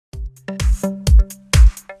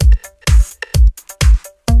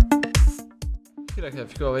Here I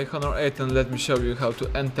have HUAWEI Honor 8 and let me show you how to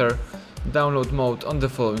enter download mode on the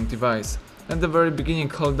following device. At the very beginning,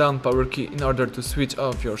 hold down power key in order to switch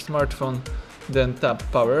off your smartphone, then tap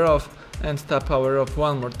power off and tap power off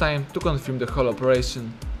one more time to confirm the whole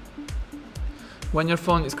operation. When your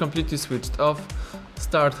phone is completely switched off,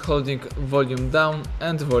 start holding volume down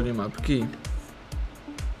and volume up key.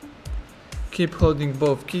 Keep holding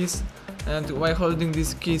both keys, and while holding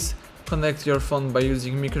these keys, connect your phone by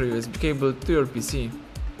using micro USB cable to your PC.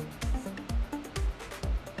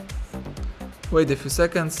 Wait a few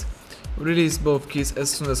seconds, release both keys as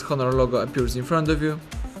soon as Honor logo appears in front of you.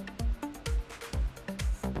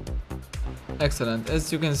 Excellent,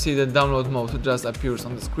 as you can see, the download mode just appears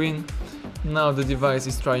on the screen. Now the device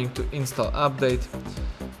is trying to install update.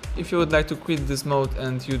 If you would like to quit this mode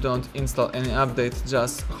and you don't install any update,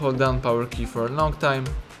 just hold down power key for a long time.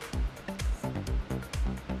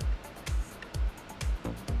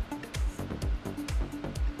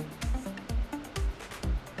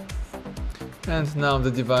 And now the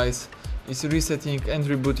device is resetting and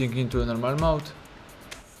rebooting into a normal mode.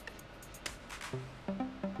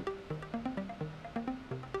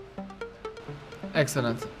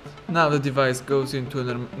 Excellent. Now the device goes into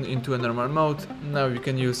a normal mode. Now you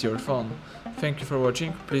can use your phone. Thank you for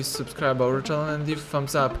watching. Please subscribe our channel and leave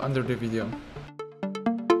thumbs up under the video.